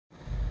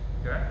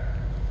Okay?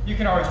 You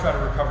can always try to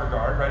recover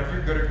guard, right? If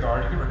you're good at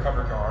guard, you can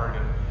recover guard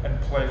and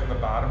play from the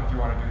bottom if you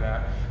want to do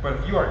that. But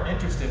if you are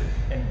interested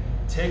in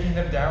taking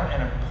them down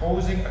and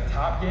imposing a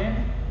top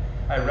game,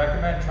 I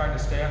recommend trying to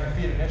stay on the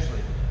feet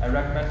initially. I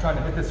recommend trying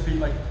to hit this feet,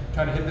 like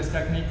trying to hit this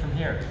technique from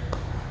here.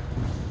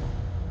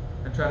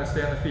 And trying to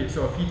stay on the feet.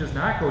 So if he does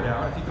not go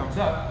down, if he comes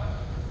up,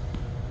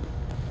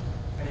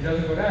 and he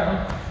doesn't go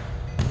down,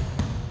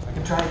 I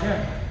can try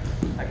again.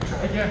 I can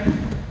try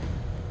again.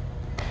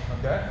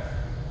 Okay?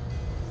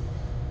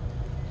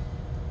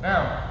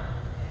 Now,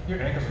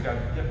 your ankles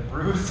are getting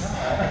bruised.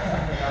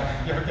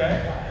 You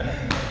okay?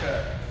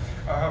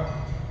 Okay.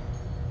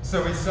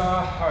 So we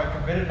saw how I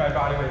committed my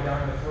body weight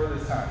down to the floor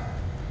this time.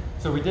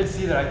 So we did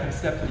see that I can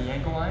step to the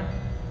ankle line,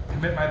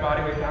 commit my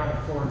body weight down to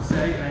the floor and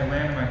sag, and I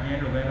land on my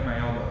hand or land on my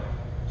elbow.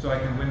 So I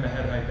can win the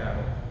head height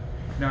battle.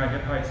 Now I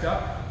hip heights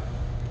up,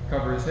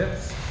 cover his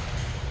hips,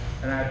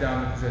 and I have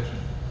down the position.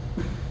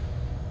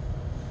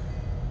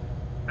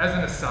 As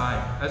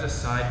a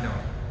side note,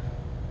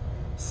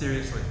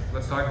 seriously,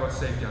 let's talk about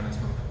safety on this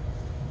move.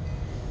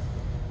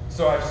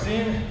 So I've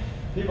seen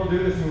people do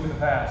this move in the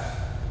past,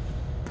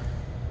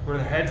 where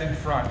their head's in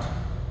front.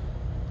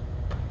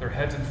 Their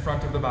head's in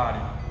front of the body.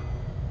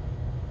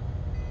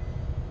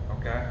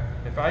 Okay?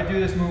 If I do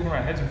this move where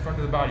my head's in front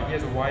of the body, he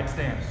has a wide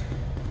stance.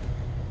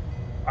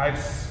 I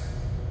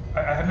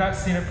have not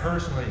seen it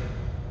personally.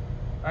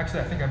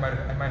 Actually, I think I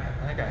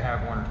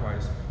have one or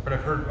twice, but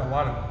I've heard a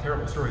lot of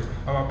terrible stories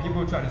about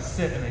people who try to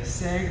sit and they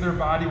sag their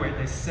body weight.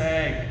 They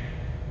sag.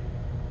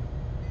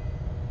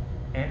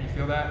 And you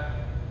feel that?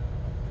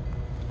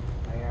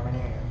 I am.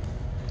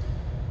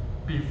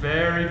 Be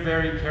very,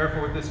 very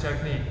careful with this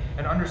technique.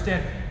 And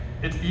understand,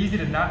 it's easy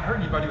to not hurt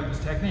anybody with this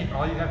technique.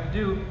 All you have to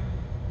do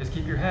is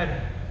keep your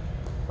head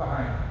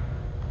behind.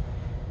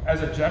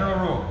 As a general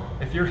rule,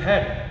 if your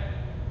head,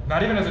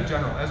 not even as a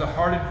general, as a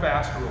hard and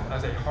fast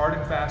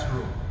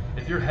rule,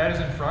 if your head is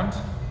in front,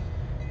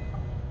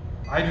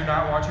 I do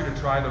not want you to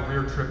try the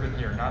rear trip in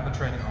here, not in the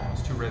training hall.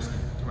 It's too risky,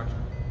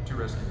 too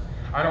risky.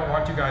 I don't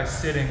want you guys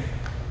sitting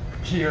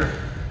here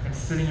and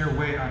sitting your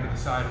weight onto the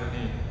side of the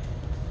knee.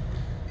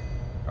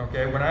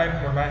 Okay, when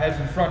my head's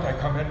in front, I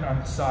come in on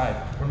the side.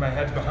 When my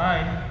head's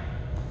behind,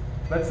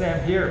 let's say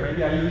I'm here,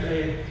 maybe I use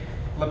a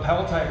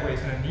lapel tight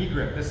waist and a knee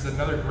grip. This is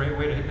another great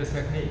way to hit this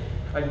technique.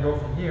 I can go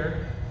from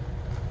here,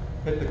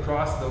 hit the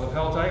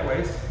lapel tight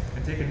waist,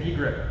 and take a knee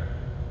grip.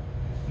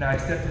 Now I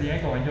step to the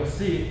ankle, and you'll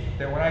see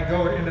that when I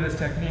go into this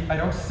technique, I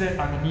don't sit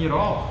on the knee at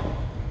all.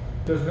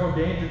 There's no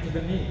danger to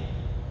the knee.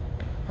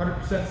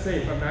 100%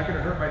 safe. I'm not going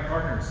to hurt my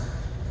partners.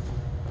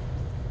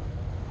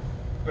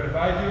 But if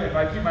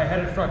I keep my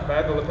head in front, if I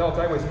have the lapel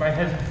tight waist, my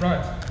head's in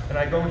front, and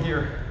I go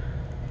here,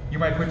 you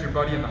might put your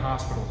buddy in the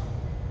hospital.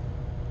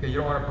 Okay, you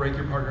don't want to break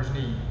your partner's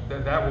knee.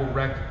 That will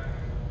wreck.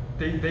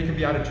 They can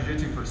be out of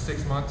jiu-jitsu for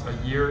 6 months,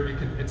 a year.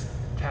 It's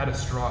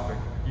catastrophic.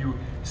 You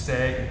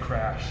sag and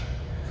crash.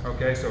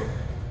 Okay, so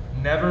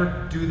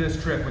never do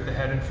this trip with the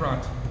head in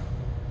front.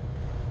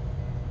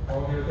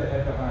 Only with the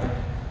head behind,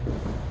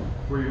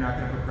 where you're not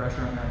going to put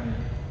pressure on that knee.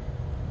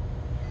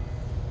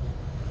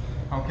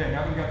 Okay,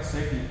 now that we've got the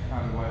safety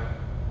out of the way,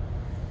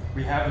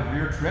 we have the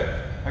rear trip,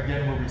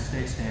 again, where we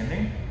stay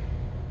standing,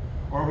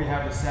 or we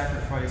have the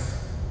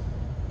sacrifice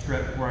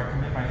trip where I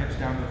commit my hips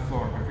down to the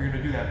floor. But if you're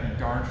going to do that, be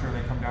darn sure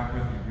they come down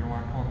with you. You don't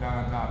want to pull them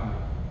down on top of you.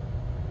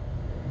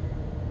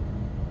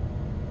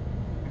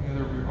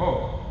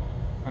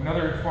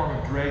 Another form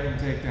of drag and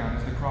takedown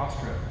is the cross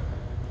trip.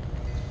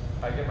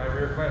 I get my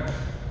rear clinch.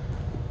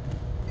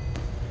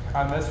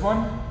 On this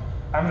one,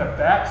 I'm going to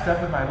back step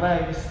with my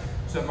legs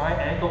so my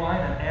ankle line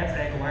and Ant's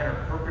ankle line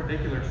are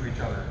perpendicular to each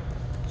other.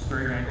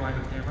 Stir your ankle line to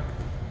the camera.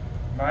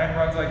 Mine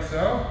runs like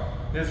so,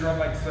 his run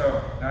like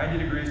so,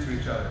 90 degrees to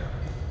each other.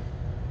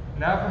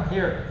 Now from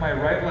here, my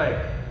right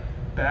leg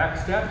back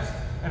steps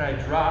and I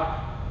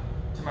drop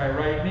to my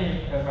right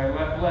knee as my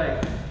left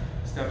leg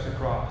steps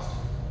across.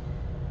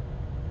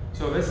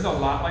 So this is a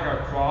lot like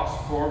our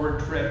cross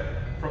forward trip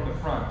from the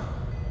front.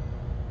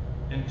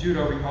 In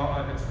judo,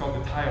 it's called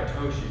the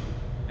taiotoshi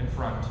in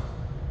front.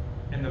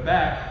 In the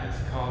back, it's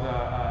called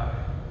I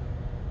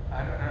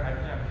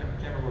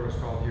can't remember what it's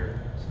called here.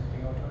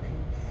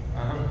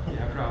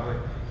 Yeah, probably.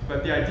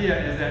 But the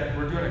idea is that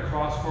we're doing a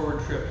cross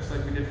forward trip, just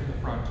like we did from the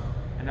front.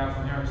 And now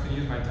from here, I'm just going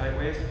to use my tight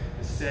waist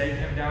to sag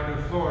him down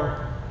to the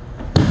floor,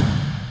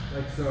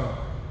 like so.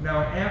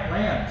 Now, Ant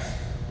lands.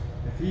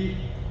 If he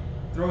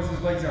throws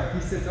his legs out, he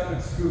sits up and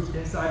scoops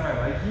inside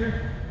my leg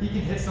here, he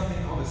can hit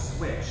something called a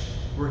switch,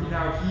 where he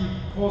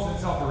pulls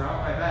himself around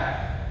my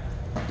back.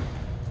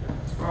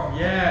 Oh,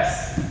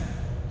 yes!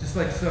 Just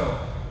like so.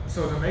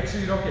 So to make sure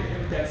you don't get hit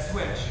with that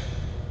switch,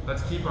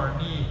 let's keep our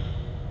knee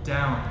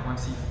down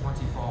once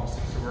he falls.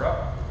 So we're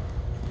up.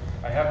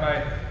 I have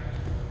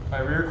my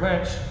rear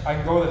clinch. I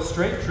can go the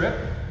straight trip,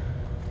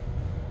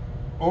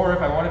 or if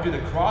I want to do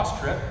the cross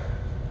trip,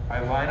 I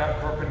line up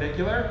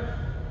perpendicular,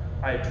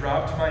 I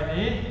drop to my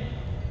knee,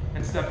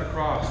 and step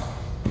across.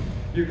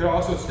 You could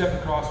also step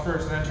across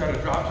first and then try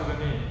to drop to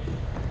the knee.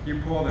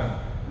 You pull them.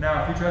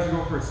 Now if he tries to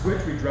go for a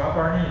switch, we drop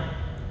our knee.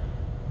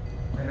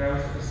 and now we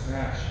start to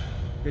smash.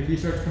 If he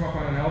starts to come up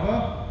on an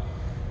elbow,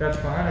 that's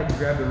fine. I can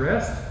grab the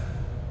wrist.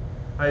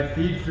 I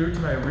feed through to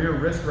my rear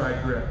wrist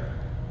ride grip.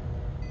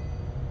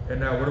 And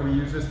now what do we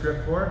use this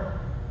grip for?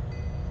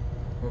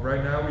 Well,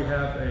 right now we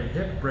have a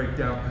hip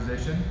breakdown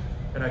position,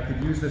 and I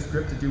could use this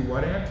grip to do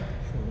what, Ant?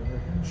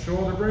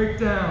 Shoulder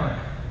breakdown.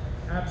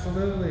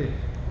 Absolutely.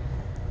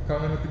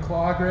 Come in with the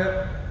claw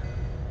grip,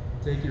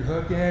 take your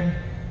hook in,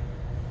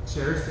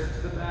 chair sit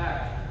to the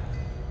back.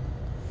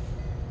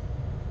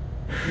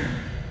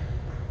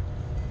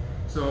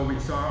 So we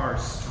saw our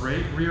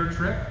straight rear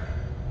trip,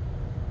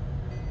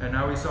 and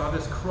now we saw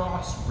this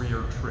cross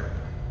rear trip.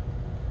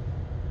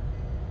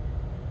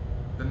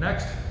 The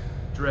next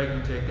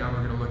dragging takedown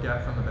we're going to look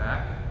at from the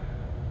back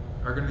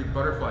are going to be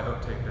butterfly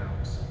hook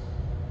takedowns.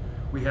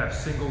 We have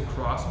single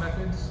cross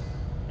methods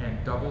and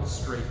double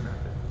straight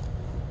method.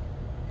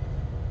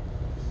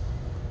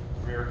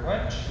 Rear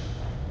clinch.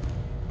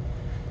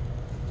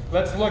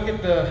 Let's look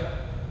at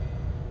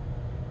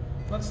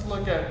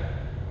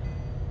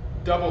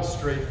double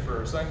straight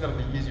first. I think that'll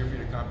be easier for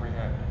you to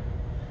comprehend.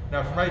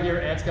 Now from right here,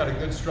 Ant's got a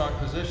good strong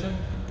position.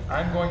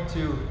 I'm going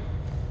to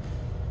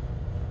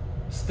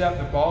step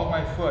the ball of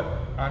my foot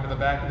onto the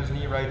back of his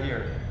knee right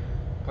here,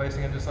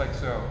 placing it just like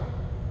so.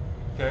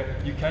 Okay,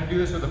 you can do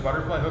this with a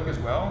butterfly hook as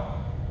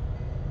well.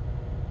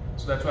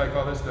 So that's why I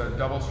call this the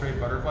double straight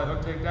butterfly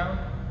hook takedown.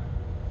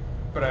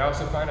 But I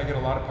also find I get a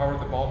lot of power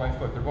with the ball of my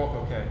foot. They're both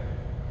okay.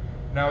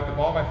 Now with the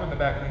ball of my foot in the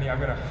back of the knee, I'm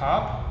going to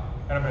hop,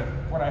 and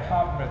when I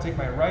hop, I'm going to take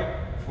my right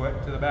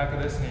foot to the back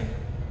of this knee.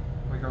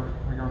 We go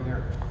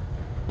here.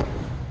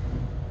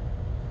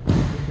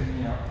 Take the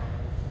knee out.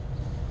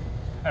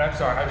 And I'm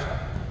sorry,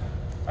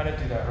 I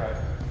didn't do that right.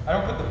 I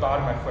don't put the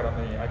bottom of my foot on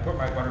the knee. I put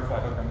my butterfly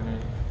hook on the knee.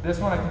 This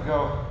one I can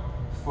go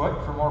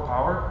foot for more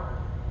power.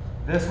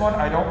 This one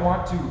I don't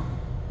want to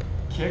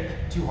kick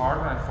too hard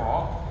when I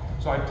fall,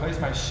 so I place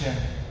my shin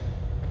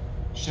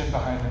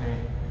behind the knee.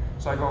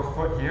 So I go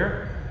foot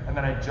here, and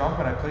then I jump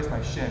and I place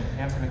my shin.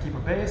 Hand's gonna keep a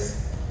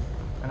base,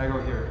 and I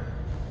go here.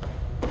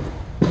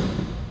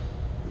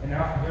 And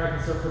now from here I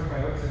can start putting my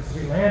hooks in. So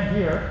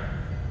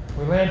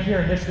we land here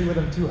initially with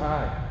them too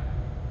high.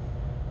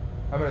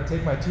 I'm gonna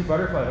take my two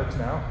butterfly hooks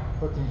now,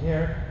 hooking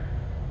here,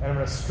 and I'm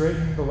gonna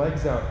straighten the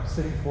legs out,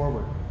 sitting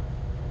forward.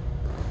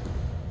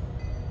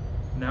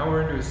 Now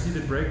we're into a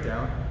seated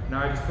breakdown.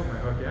 Now I just put my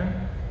hook in,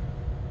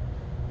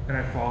 and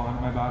I fall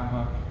onto my bottom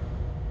hook.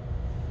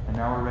 And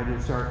now we're ready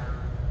to start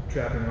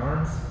trapping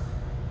arms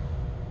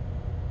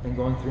and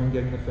going through and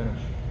getting the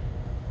finish.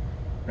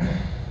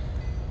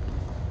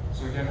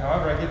 So again,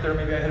 however I get there,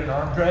 maybe I hit an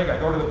arm drag, I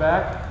go to the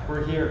back,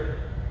 we're here.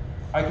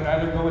 I can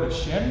either go with a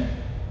shin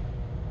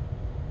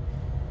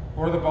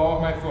or the ball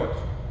of my foot.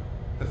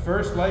 The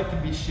first leg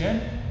can be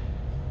shin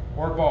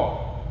or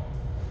ball.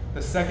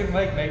 The second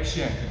leg makes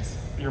shin.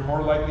 You're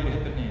more likely to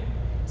hit the knee.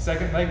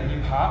 Second leg, when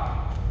you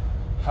hop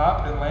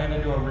and land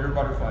into a rear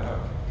butterfly hook.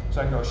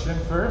 So I can go shin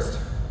first,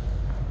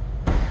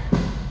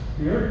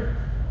 here.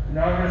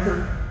 Now I'm gonna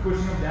start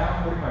pushing them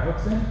down, putting my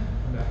hooks in,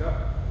 and back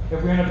up.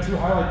 If we end up too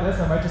high like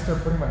this, I might just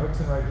start putting my hooks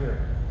in right here.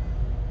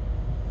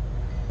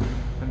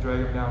 And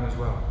drag them down as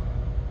well.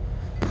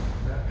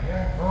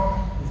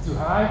 He's too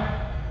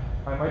high.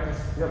 I might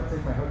just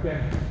take my hook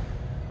in,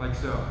 like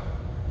so.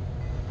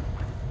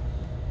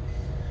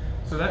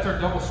 So that's our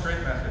double straight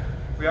method.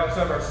 We also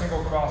have our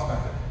single cross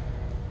method.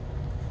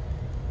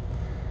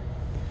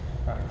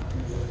 All right.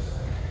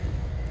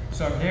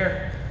 So I'm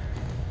here.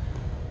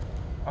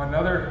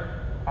 Another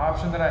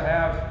option that I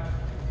have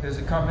is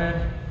to come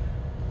in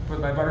with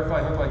my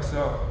butterfly hook like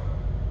so.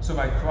 So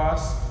my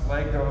cross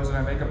leg goes and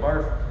I make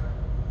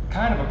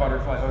kind of a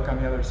butterfly hook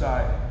on the other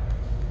side.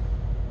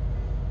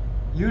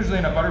 Usually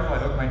in a butterfly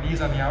hook, my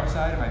knee's on the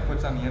outside and my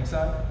foot's on the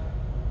inside.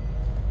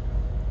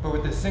 But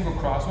with this single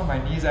cross one,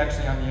 my knee's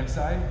actually on the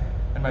inside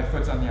and my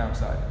foot's on the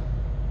outside.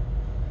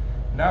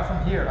 Now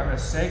from here, I'm going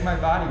to sag my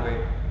body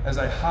weight as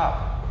I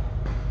hop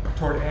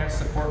toward Ant's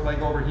support leg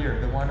over here,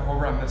 the one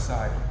over on this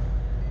side.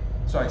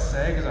 So I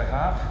sag as I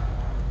hop,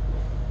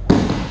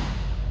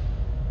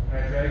 and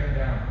I drag him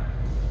down.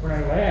 When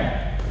I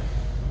land,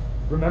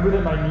 remember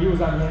that my knee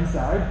was on the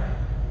inside.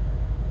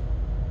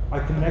 I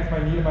connect my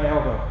knee to my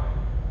elbow.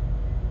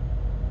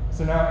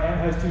 So now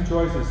Ant has two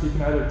choices. He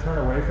can either turn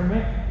away from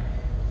me,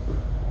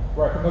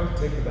 where I can look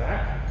to take the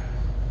back,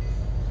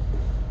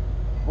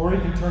 or he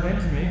can turn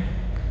into me,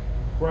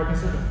 where I can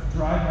sort of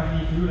drive my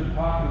knee through to the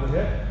pocket of the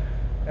hip,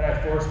 and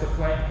I force the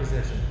flank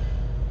position.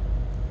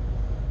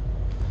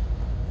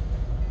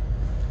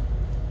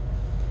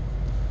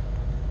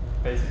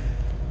 Facing.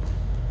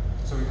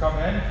 So we come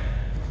in,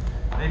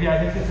 maybe I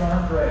hit this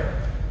arm drag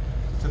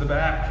to the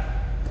back.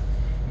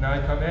 Now I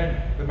come in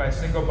with my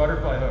single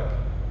butterfly hook.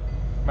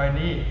 My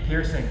knee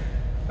piercing,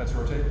 let's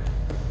rotate,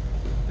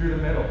 through the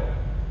middle.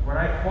 When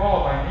I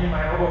fall, my knee and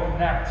my elbow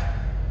connect,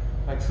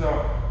 like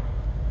so.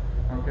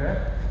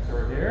 Okay, so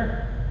we're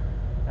here,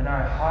 and now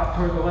I hop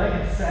toward the leg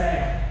and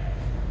sag.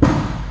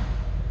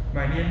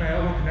 My knee and my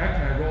elbow connect,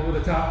 and I roll to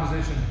the top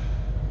position.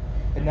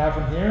 And now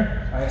from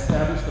here, I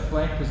establish the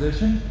flank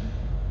position,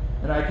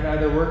 And I can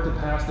either work to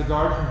pass the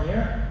guard from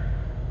here,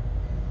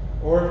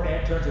 or if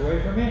Ant turns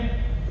away from me,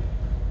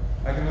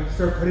 I can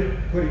start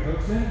putting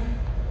hooks in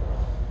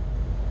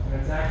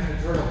and attacking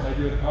the turtle like I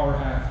do with power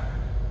half.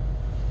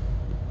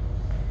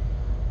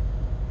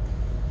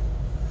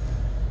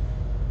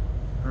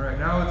 Alright,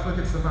 now let's look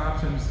at some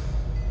options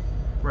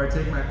where I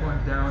take my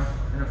point down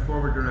in a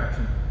forward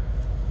direction.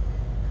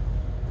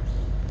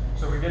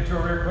 So we get to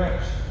a rear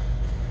clinch,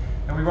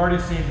 and we've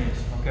already seen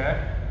these,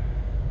 okay?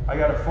 I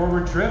got a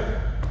forward trip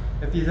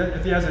if he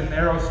has a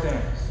narrow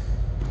stance.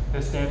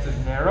 His stance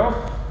is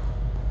narrow.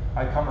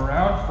 I come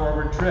around,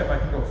 forward trip. I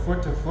can go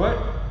foot to foot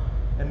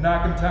and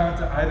knock him down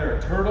to either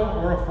a turtle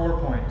or a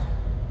 4-point.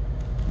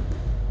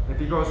 If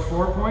he goes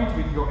 4-point,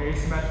 we can go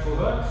asymmetrical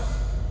hooks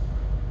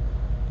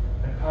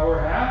and power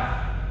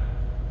half.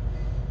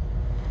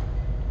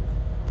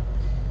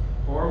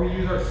 Or we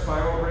use our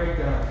spiral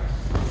breakdown.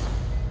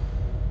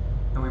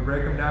 And we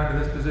break them down to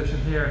this position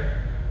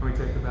here, and we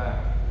take the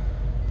back.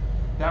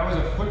 That was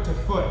a foot to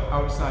foot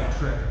outside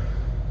trip.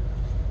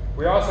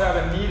 We also have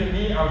a knee to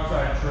knee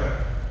outside trip.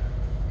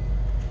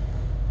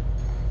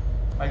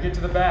 I get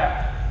to the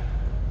back.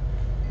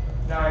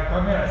 Now I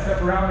come in, I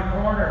step around the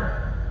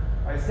corner.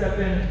 I step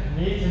in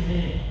knee to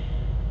knee.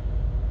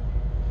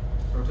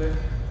 Rotate.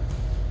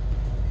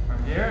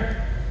 I'm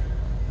here.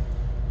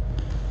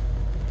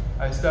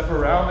 I step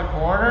around the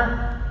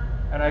corner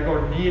and I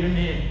go knee to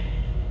knee.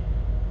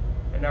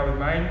 And now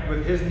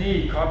with his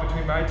knee caught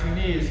between my two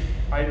knees,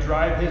 I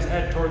drive his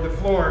head toward the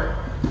floor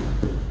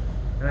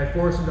and I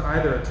force him to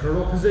either a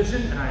turtle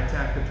position and I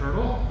attack the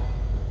turtle,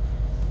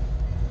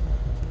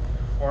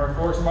 or I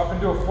force him up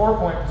into a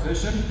 4-point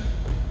position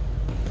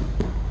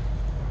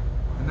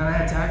and then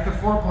I attack the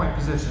 4-point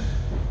position.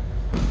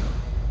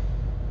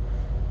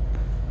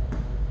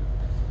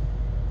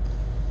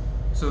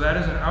 So that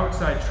is an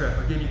outside trip.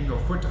 Again, you can go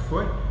foot to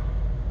foot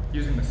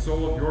using the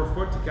sole of your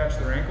foot to catch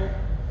their ankle,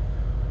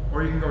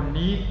 or you can go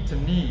knee to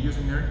knee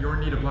using your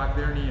knee to block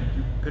their knee and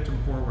you pitch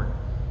them forward.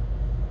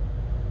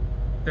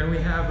 Then we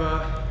have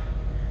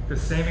the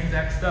same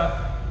exact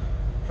stuff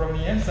from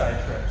the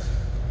inside trips.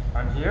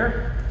 I'm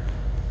here.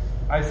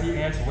 I see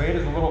Ant's weight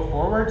is a little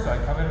forward, so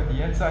I come in with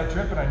the inside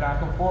trip and I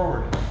knock him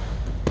forward.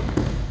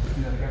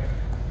 Do that again.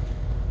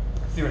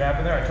 See what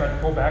happened there? I tried to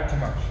pull back too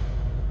much.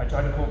 I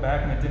tried to pull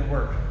back and it didn't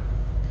work.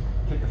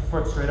 Kick the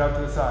foot straight out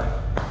to the side.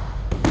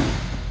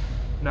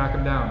 Knock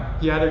him down.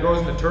 He either goes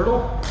into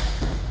turtle,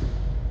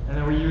 and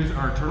then we use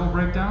our turtle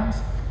breakdowns,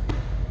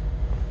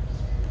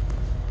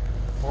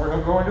 or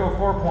he'll go into a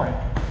 4-point.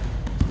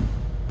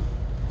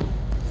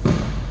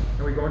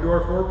 And we go into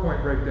our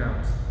 4-point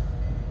breakdowns.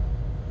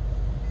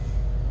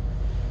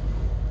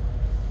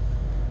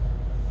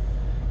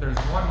 There's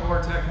one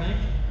more technique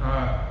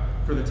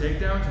for the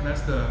takedowns, and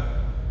that's the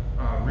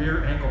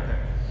rear ankle pick.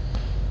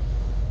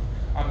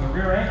 On the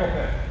rear ankle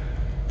pick,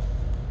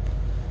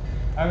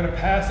 I'm going to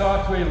pass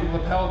off to a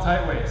lapel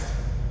tight waist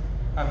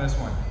on this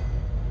one.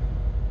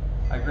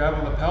 I grab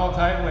a lapel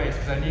tight waist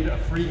because I need a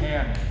free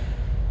hand.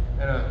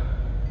 In a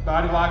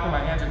body lock where my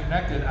hands are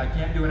connected, I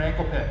can't do an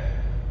ankle pick.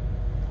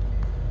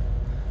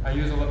 I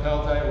use a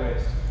lapel tight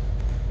waist.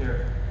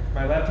 Here.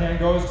 My left hand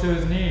goes to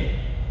his knee.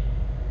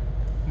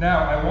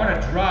 Now I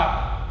want to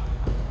drop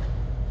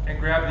and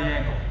grab the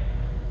ankle.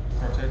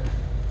 Rotate.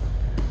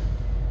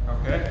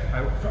 Okay.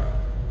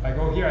 I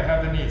go here, I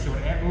have the knee. So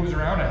when Ant moves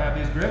around, I have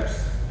these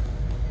grips.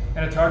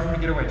 And it's hard for me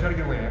to get away. Try to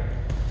get away, Ant.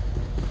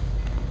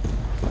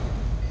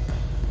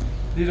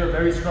 These are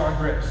very strong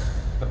grips,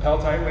 lapel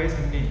tight waist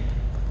and knee.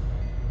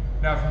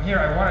 Now from here,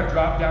 I want to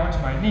drop down to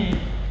my knee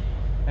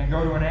and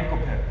go to an ankle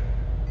pick.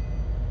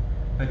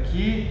 The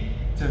key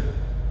to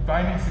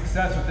finding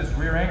success with this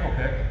rear ankle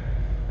pick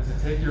is to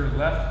take your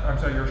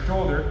your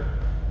shoulder,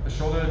 the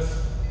shoulder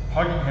that's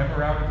hugging him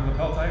around with the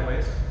lapel tight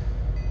waist,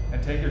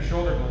 and take your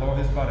shoulder below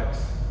his buttocks.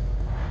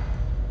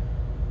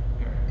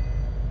 Here.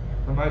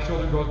 When my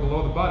shoulder goes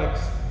below the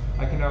buttocks,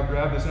 I can now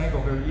grab this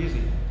ankle very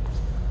easy.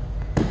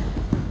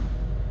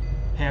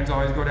 Hands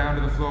always go down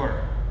to the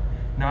floor.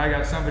 Now I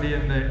got somebody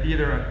in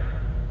either a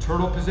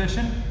turtle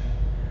position,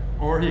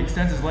 or he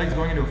extends his legs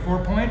going into a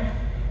 4-point,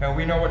 and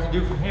we know what to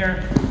do from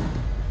here.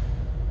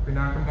 We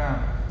knock him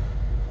down.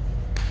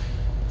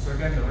 So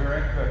again, the rear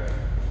ankle pick.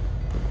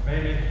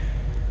 Maybe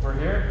we're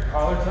here,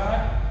 collar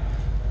tie.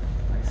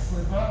 I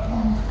slip up,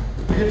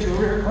 I get you a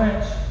rear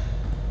clinch.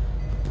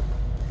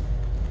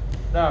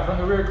 Now from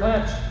the rear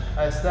clinch,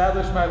 I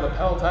establish my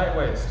lapel tight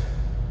waist.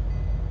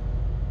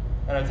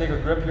 And I take a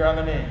grip here on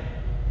the knee.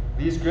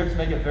 These grips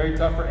make it very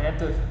tough for Ant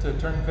to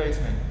turn and face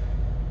me.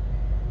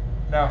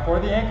 Now for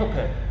the ankle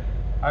pick,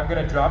 I'm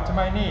going to drop to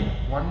my knee,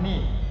 one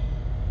knee.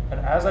 And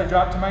as I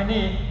drop to my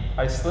knee,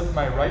 I slip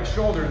my right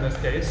shoulder, in this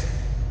case,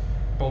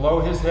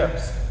 below his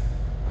hips.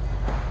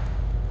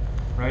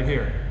 Right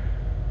here.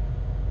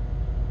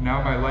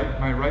 Now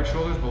my right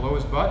shoulder is below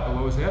his butt,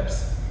 below his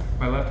hips.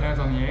 My left hand's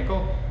on the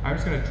ankle. I'm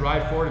just going to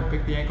drive forward and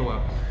pick the ankle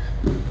up.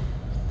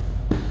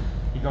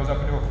 He goes up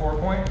into a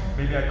 4-point.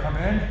 Maybe I come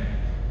in,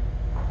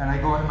 and I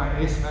go into my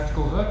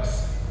asymmetrical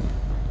hooks,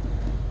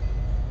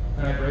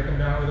 and I break them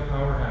down with a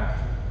power half.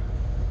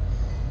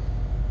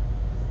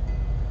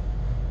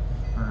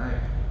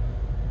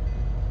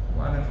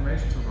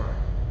 information so far.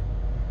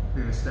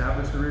 We've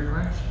established the rear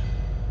clinch.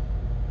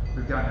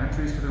 We've gotten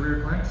entries to the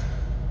rear clinch.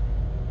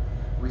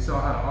 We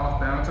saw how to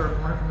off-balance our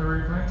opponent from the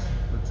rear clinch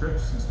with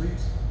trips and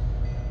sweeps.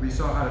 We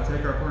saw how to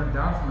take our opponent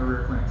down from the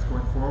rear clinch,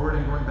 going forward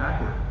and going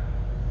backward.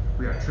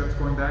 We got trips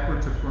going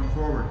backward, trips going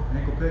forward,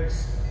 ankle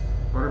picks,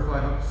 butterfly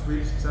hook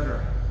sweeps,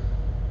 etc.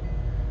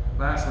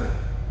 Lastly,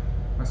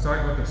 let's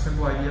talk about the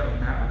simple idea of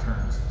mat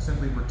returns.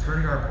 Simply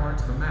returning our opponent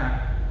to the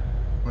mat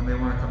when they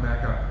want to come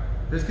back up.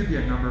 This could be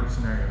a number of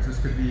scenarios. This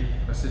could be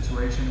a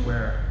situation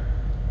where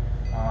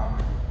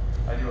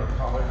I do a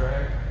collar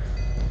drag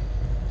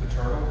to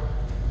turtle.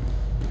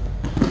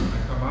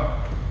 I come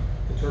up,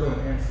 the turtle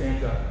and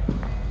stands up.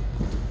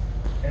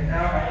 And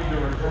now I need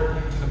to return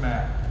him to the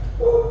mat.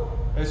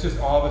 It's just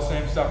all the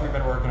same stuff we've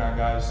been working on,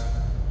 guys.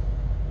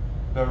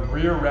 The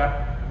rear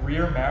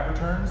mat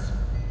returns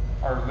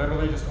are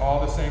literally just all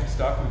the same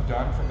stuff we've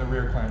done from the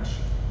rear clinch.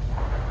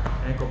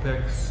 Ankle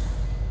picks,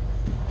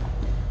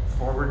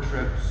 forward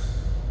trips,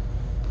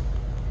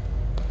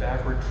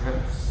 backward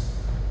trips,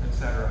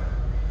 etc.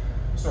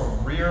 So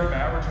rear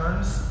mat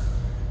returns,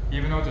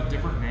 even though it's a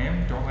different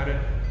name, don't let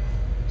it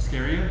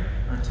scare you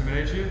or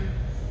intimidate you.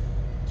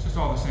 It's just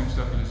all the same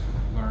stuff you just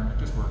learned,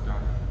 just worked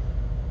on.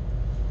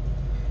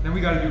 Then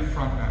we got to do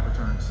front mat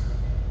returns.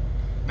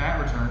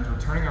 Mat returns,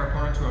 returning our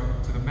opponent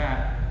to the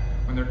mat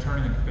when they're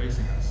turning and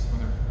facing us.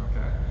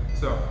 Okay.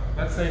 So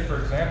let's say,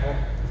 for example,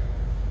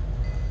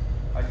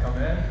 I come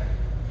in,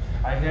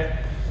 I hit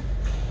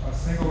a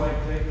single leg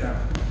takedown,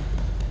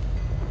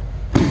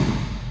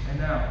 and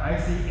now I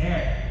see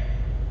Ant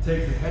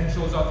takes his head and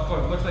shoulders off the floor.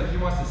 It looks like he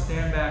wants to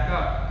stand back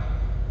up.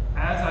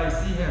 As I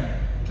see him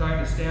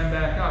trying to stand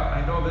back up,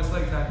 I know this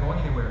leg's not going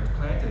anywhere. It's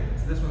planted.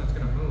 It's this one that's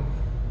going to move.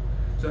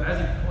 So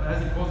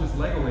as he pulls his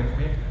leg away from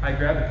me, I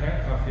grab the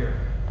pant cuff here.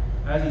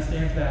 As he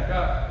stands back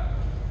up,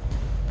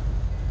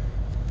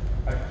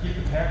 I keep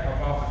the pant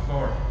cuff off the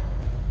floor.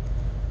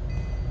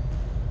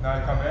 Now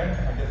I come in,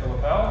 I get the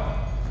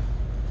lapel.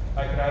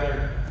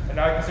 And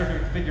now I can start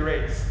doing figure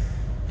eights,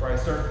 where I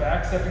start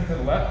back stepping to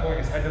the left, pulling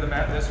his head to the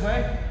mat this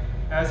way.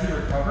 As he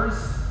recovers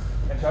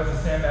and tries to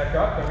stand back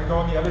up, then we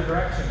go in the other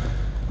direction.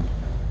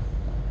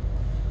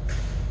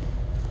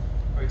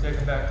 We take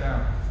him back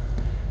down.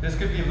 This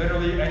could be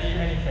literally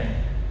anything.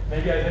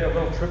 Maybe I hit a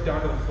little trip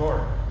down to the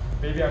floor.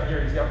 Maybe I'm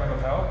here, he's got my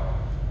lapel.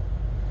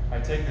 I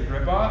take the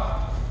grip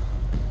off.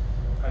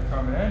 I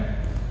come in.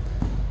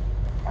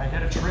 I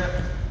hit a trip.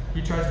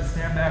 He tries to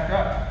stand back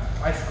up.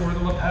 I score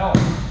the lapel.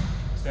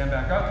 Stand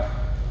back up.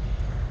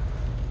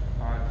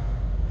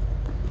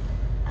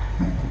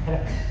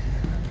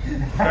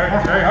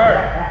 Very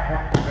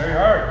hard. Very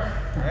hard.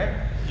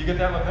 Right? You get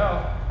that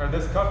lapel, or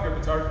this cuff grip,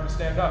 it's hard for him to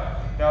stand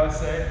up. Now let's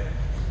say,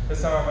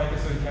 this time I'll make it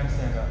so he can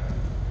stand up.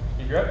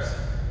 He grips.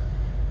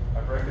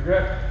 I break the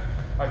grip.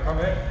 I come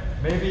in.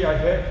 Maybe I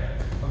hit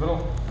a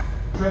little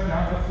trip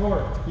down to the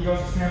floor. He goes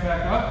to stand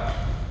back up.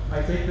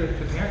 I take the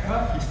pant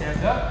cuff. He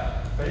stands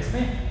up. Face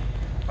me.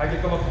 I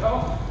get the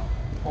lapel.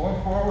 Pull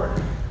him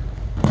forward.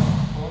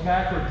 Pull him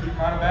backward. Keep him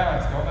out of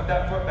balance. Don't let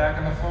that foot back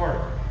on the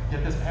floor.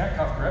 Get this pant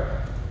cuff grip.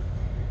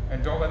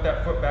 And don't let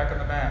that foot back on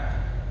the mat.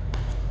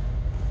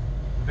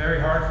 Very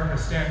hard for him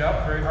to stand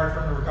up. Very hard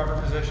for him to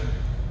recover position.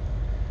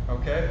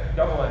 Okay,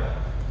 double leg.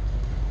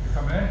 You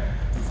come in.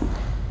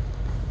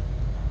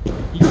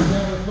 He comes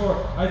down to the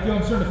floor. I feel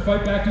him starting to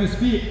fight back to his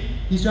feet.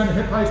 He's trying to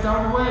hip heist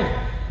out of the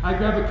way. I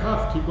grab the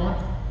cuff. Keep going.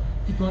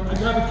 Keep going. I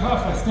grab the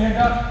cuff. I stand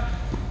up.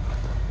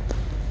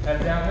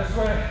 Head down this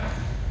way.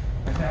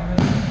 Head down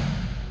this way.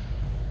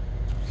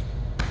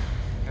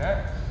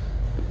 Okay.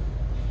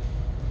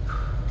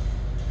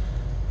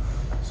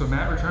 So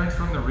mat returns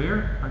from the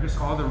rear are just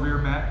all the rear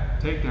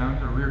mat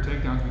takedowns or rear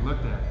takedowns we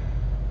looked at.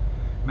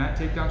 Mat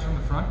takedowns from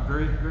the front,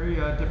 very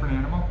different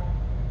animal,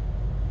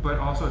 but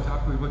also a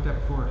topic we've looked at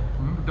before.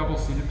 Remember double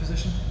seated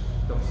position?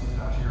 Double seated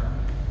posture around.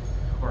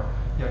 Or,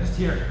 yeah, just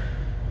here.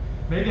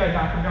 Maybe I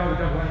knock him down with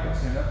a double ankle,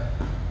 stand up.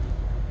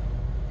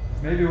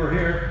 Maybe we're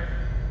here.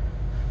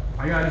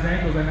 I got his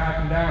ankles, I knock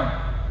him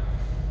down.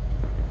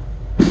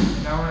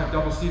 Now we're in a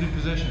double seated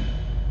position.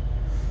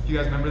 Do you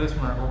guys remember this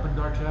from our open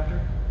guard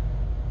chapter?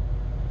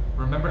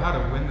 Remember how to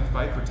win the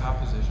fight for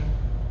top position?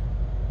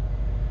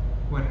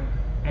 When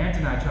Ant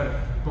and I try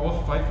to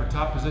both fight for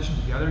top position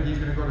together, he's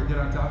going to go to get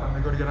on top, I'm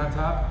going to go to get on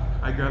top,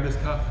 I grab this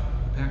cuff,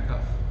 pant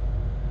cuff.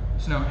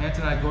 So now Ant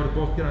and I go to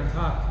both get on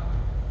top.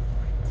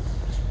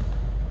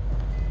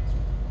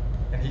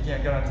 And he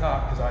can't get on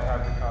top because I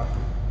have the cuff.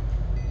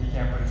 He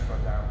can't put his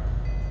foot down.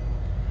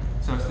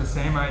 So it's the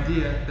same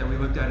idea that we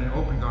looked at in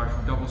open guard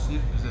from double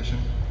seated position,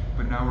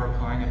 but now we're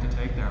applying it to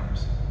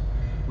takedowns.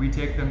 We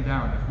take them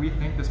down. If we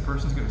think this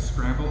person's going to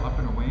scramble up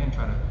and away and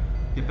try to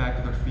get back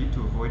to their feet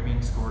to avoid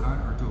being scored on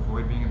or to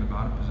avoid being in the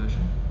bottom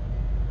position,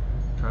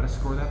 try to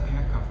score that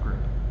pant cuff grip.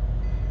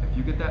 If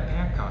you get that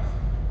pant cuff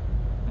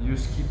and you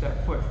just keep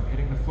that foot from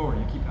hitting the floor,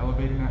 you keep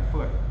elevating that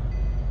foot,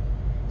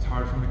 it's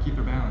hard for them to keep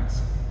their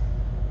balance.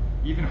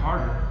 Even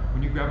harder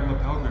when you grab a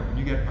lapel grip and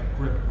you get a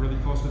grip really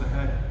close to the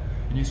head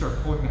and you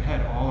start pulling the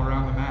head all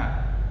around the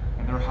mat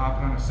and they're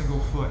hopping on a single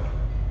foot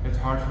It's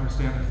hard for them to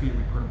stay on their feet,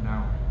 we put them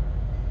down.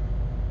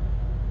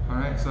 All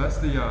right, so that's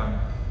the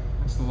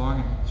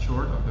long and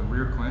short of the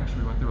rear clinch.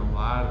 We went through a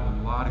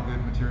lot of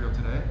good material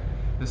today.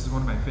 This is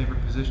one of my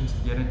favorite positions to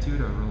get into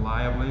to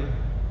reliably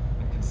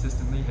and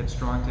consistently hit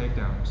strong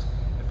takedowns.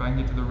 If I can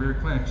get to the rear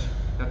clinch,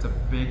 that's a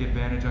big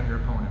advantage on your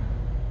opponent.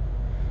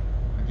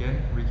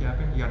 Again,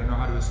 recapping, you gotta know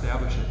how to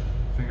establish it.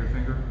 Finger to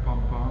finger,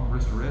 palm to palm,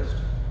 wrist to wrist,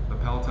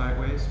 lapel tight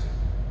waist,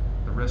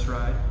 the wrist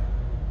ride.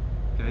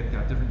 Okay,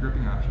 got different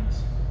gripping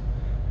options.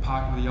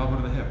 Pocket of the elbow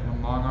to the hip,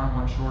 one long arm,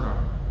 one short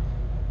arm.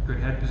 Good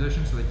head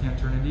position so they can't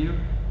turn into you.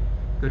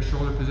 Good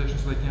shoulder position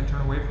so they can't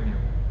turn away from you.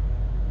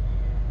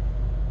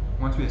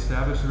 Once we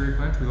establish the rear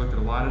clinch, we looked at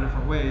a lot of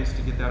different ways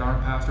to get that arm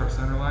past our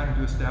center line and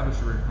to establish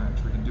the rear clinch.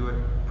 We can do it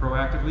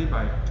proactively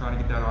by trying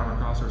to get that arm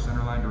across our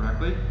center line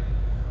directly,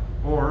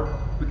 or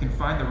we can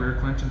find the rear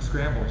clinch and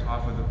scrambles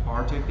off of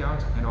our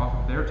takedowns and off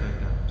of their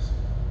takedowns.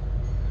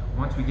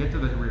 Once we get to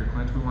the rear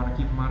clinch, we want to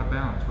keep them out of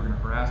balance. We're going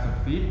to harass their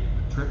feet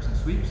with trips and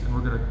sweeps, and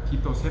we're going to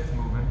keep those hips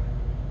moving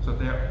so that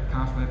they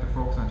constantly have to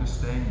focus on just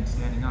staying and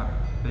standing up.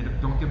 They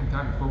don't give them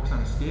time to focus on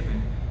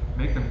escaping,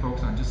 make them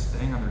focus on just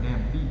staying on their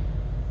damn feet.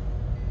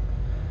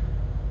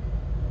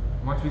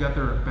 Once we got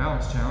their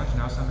balance challenge,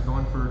 now it's time to go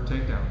in for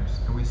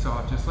takedowns. And we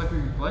saw, just like we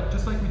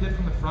did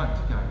from the front,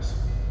 guys,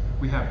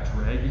 we have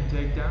dragging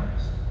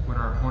takedowns when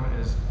our opponent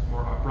is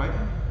more upright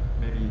and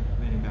maybe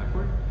leaning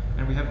backward.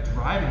 And we have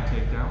driving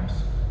takedowns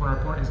when our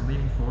opponent is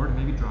leaning forward and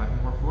maybe driving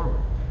more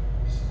forward.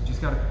 You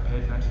just got to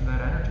pay attention to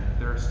that energy. If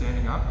they're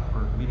standing up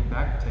or leaning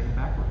back, take them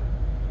backward.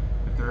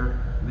 If they're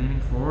leaning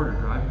forward or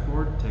driving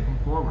forward, take them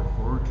forward.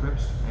 Forward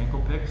trips,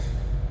 ankle picks.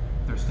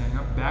 If they're standing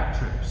up, back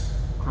trips,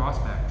 cross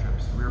back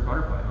trips, rear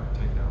butterfly hook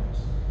takedowns.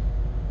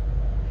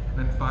 And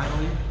then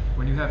finally,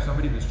 when you have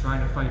somebody who's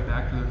trying to fight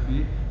back to their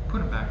feet, put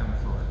them back on the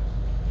floor.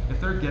 If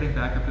they're getting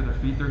back up to their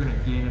feet, they're going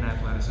to gain in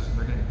athleticism,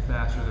 they're going to get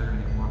faster, they're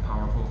going to get more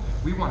powerful.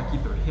 We want to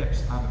keep their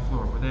hips on the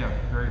floor where they have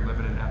very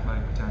limited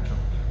athletic potential.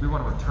 We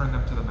want to return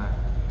them to the mat.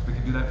 We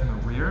can do that from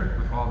the rear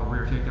with all the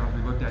rear takedowns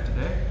we looked at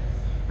today.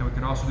 And we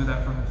can also do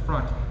that from the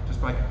front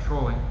just by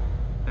controlling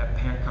that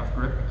pant cuff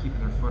grip and keeping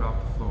their foot off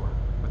the floor.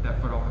 With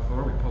that foot off the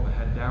floor, we pull the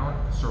head down,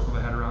 circle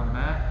the head around the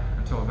mat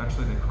until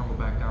eventually they crumble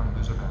back down and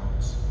lose their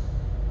balance.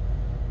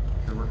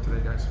 Good work today,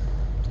 guys.